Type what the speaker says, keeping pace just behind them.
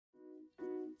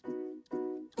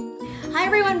Hi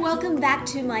everyone, welcome back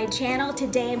to my channel.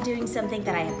 Today I'm doing something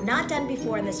that I have not done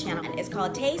before in this channel. It's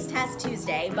called Taste Test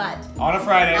Tuesday, but on a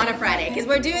Friday. On a Friday, because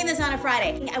we're doing this on a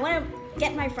Friday. I want to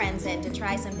get my friends in to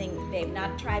try something they've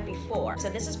not tried before. So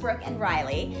this is Brooke and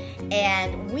Riley,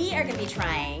 and we are going to be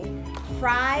trying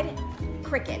fried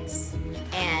crickets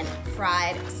and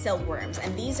fried silkworms,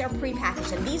 and these are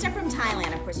pre-packaged, and these are from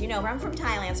Thailand. Of course, you know I'm from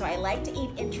Thailand, so I like to eat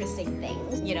interesting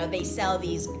things. You know, they sell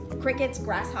these crickets,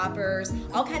 grasshoppers,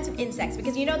 all kinds of insects,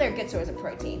 because you know they're a good source of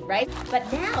protein, right?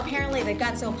 But now apparently they've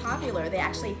got so popular they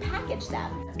actually package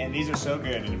them. And these are so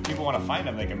good, and if people want to find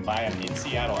them, they can buy them in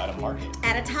Seattle at a market.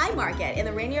 At a Thai market in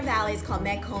the Ranier Valley. It's called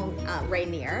Mekhong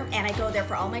Ranier, and I go there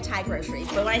for all my Thai groceries.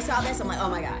 But when I saw this, I'm like, oh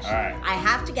my gosh, all right, I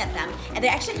have to get them. And they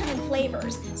actually come in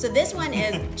flavors. So this one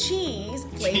is cheese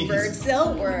flavored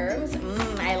silkworms.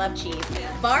 I love cheese.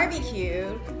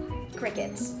 Barbecue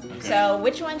crickets. Okay. So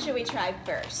which one should we try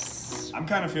first? I'm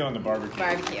kind of feeling the barbecue.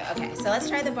 Barbecue, okay. So let's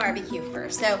try the barbecue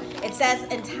first. So it says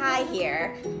in Thai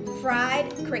here,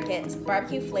 fried crickets,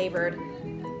 barbecue flavored,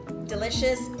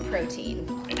 delicious protein.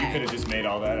 And you could have just made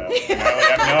all that up. I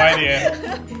have no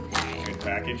idea. Good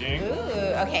packaging.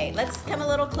 Ooh, okay, let's come a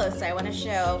little closer. I want to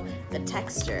show the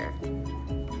texture.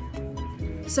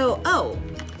 So,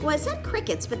 well, it said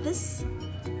crickets, but this,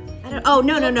 I don't, oh,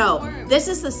 no. This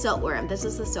is the silkworm. This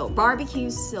is the barbecue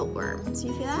silkworm. So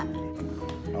you feel that?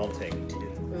 I'll take 2.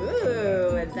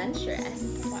 Ooh,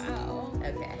 adventurous. Wow.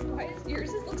 Okay. Why is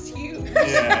yours looks huge?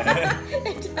 Yeah.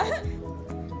 It does.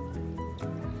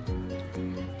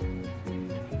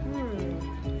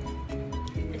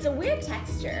 It's a weird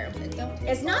texture.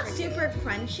 It's not super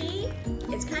crunchy.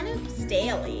 It's kind of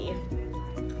staley.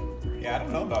 Yeah, I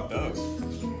don't know about those.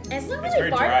 It's not really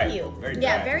barbecue. Very dry.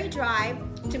 Yeah, very dry.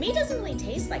 To me, it doesn't really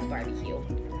taste like barbecue.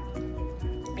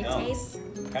 It tastes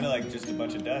kind of like just a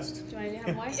bunch of dust. Do you want to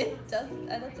have more? It does.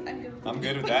 I'm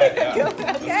good with that. Yeah. Okay.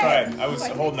 Let's try it. I was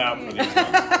holding out for these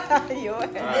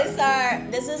ones. Right.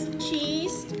 This is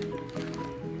cheese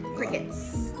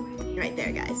crickets. Right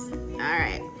there, guys. All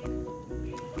right.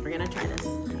 We're gonna try this.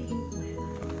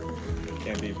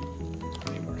 Can't be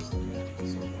any worse than that.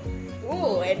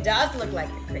 Ooh, it does look like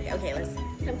a cricket. Okay, let's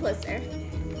come closer.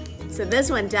 So this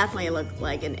one definitely looked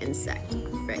like an insect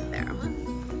right there.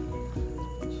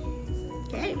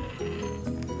 Okay.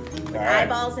 All right.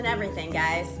 Eyeballs and everything,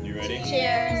 guys. You ready?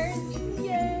 Cheers.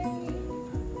 Yay.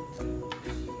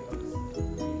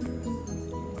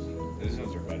 These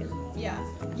ones are better. Yeah.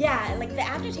 Yeah, like the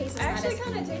aftertaste is I not actually as...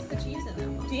 kind of taste the cheese in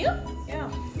them. Do you? Yeah.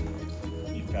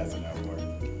 You pass it out for it.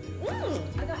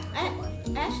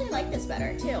 I actually like this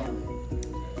better too.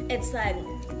 It's like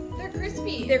They're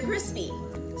crispy. they're crispy,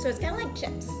 so it's kind of like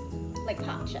chips, like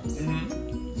pop chips.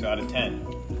 So out of 10,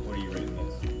 what are you rating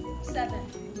this? 7.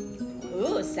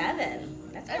 Ooh,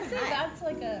 7. That's kind I'd of say high. that's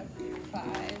like a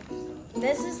 5.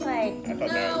 This is like I thought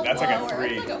that's like a 3.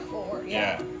 It's like a 4.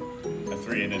 Yeah. A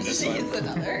 3, and then this one. It's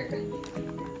another.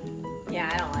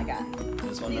 I don't like it.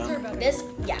 This one. These now? are better. This,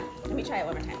 let me try it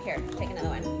one more time. Here, take another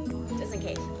one, just in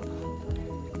case.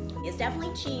 It's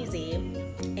definitely cheesy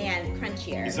and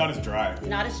crunchier. It's not as dry.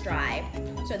 Not as dry.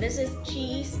 So this is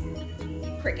cheese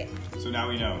cricket. So now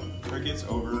we know. Crickets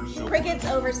over silkworms. Crickets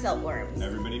over silkworms.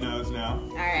 Everybody knows now.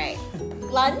 All right.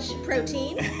 Lunch,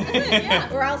 protein.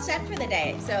 Yeah, we're all set for the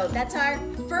day. So that's our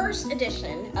first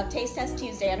edition of Taste Test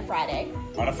Tuesday on a Friday.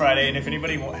 On a Friday, and if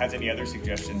anybody has any other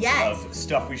suggestions Yes. of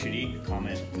stuff we should eat,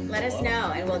 comment. Let us below.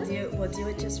 know, and we'll do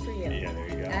it just for you. Yeah, there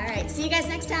you go. All right. See you guys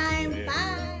next time. Yeah.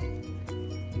 Bye.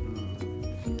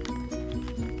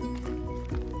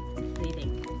 What do you think?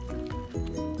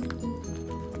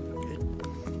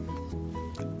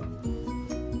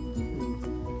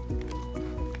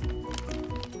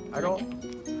 I don't.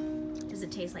 Does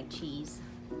it taste like cheese?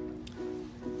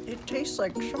 It tastes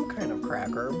like some kind of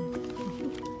cracker.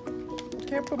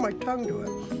 Can't put my tongue to it.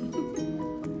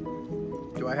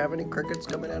 Do I have any crickets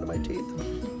coming out of my teeth?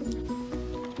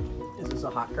 Is this a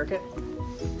hot cricket?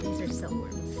 These are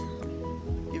silkworms.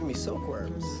 Give me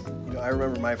silkworms. You know, I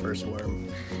remember my first worm.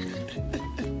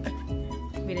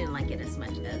 We didn't like it as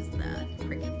much as the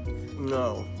crickets.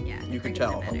 No. Yeah, the You could crickets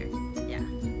tell. are better. Yeah.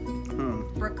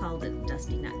 Brooke called it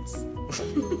dusty nuts.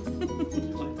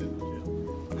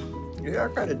 They are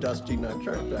kind of dusty nuts,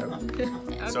 aren't they?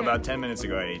 Okay. So about 10 minutes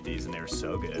ago, I ate these, and they were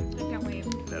so good I can't wait.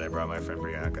 that I brought my friend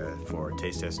Bianca for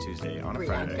Taste Test Tuesday on a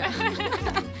Bianca.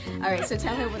 Friday. All right, so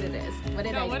tell her what it is. What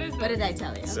did I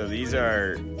tell you? So these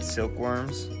are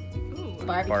silkworms, Ooh.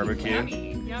 barbecue,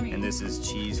 Yummy. Yummy. and this is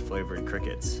cheese-flavored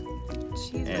crickets.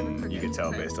 Cheese And you can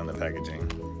tell based on the packaging.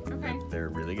 Okay. They're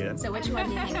really good. So which one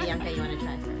do you think, Bianca, you want to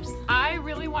try first? I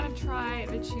really want to try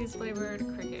the cheese flavored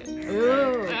cricket.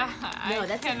 Ooh. No,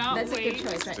 that's a good choice,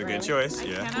 right? It's a good Riley? choice, I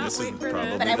yeah. cannot This is wait for this.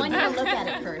 probably But I the want you to best. look at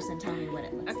it first and tell me what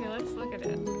it looks Okay, like. let's look at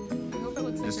it. I hope it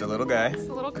looks Just like a little guy. It's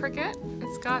a little cricket.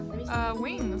 It's got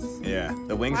wings. Yeah,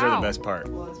 the wings are Wow. the best part.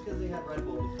 Well, it's because they had Red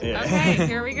Bull. Yeah. Okay,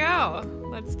 here we go.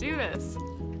 Let's do this.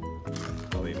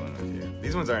 I'll leave one with you.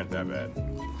 These ones aren't that bad.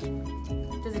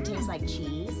 Does it taste like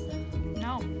cheese?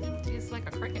 No, it tastes like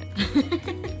a cricket.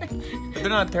 But they're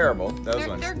not terrible. Those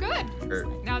ones. They're good. are-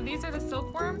 Now these are the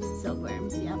silkworms.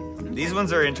 Silkworms, yep. These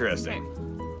ones are interesting.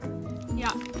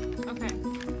 Yeah. Okay.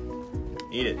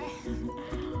 Eat it.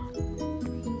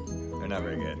 They're not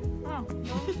very good. Oh,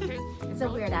 no, It's a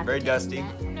weird aftertaste. Very dusty.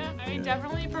 isn't it? no, I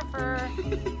definitely prefer.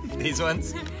 These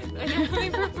ones. I definitely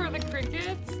prefer the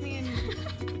crickets. I mean,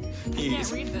 You,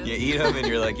 can't read this. you eat them and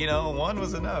you're like, you know, one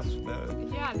was enough.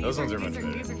 yeah, Those ones are much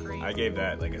better. These are great. I gave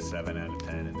that like a 7 out of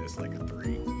 10 and this like a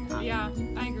 3. Yeah,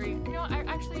 I agree. You know,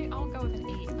 I'll go with an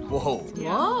 8. Whoa.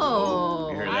 Yeah. Whoa!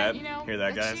 You heard that? You know, Hear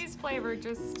that, the guys? cheese flavor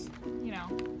just, you know,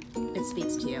 It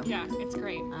speaks to you. yeah, it's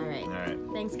great. All right. All right.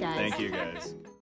 Thanks, guys. Thank you, guys.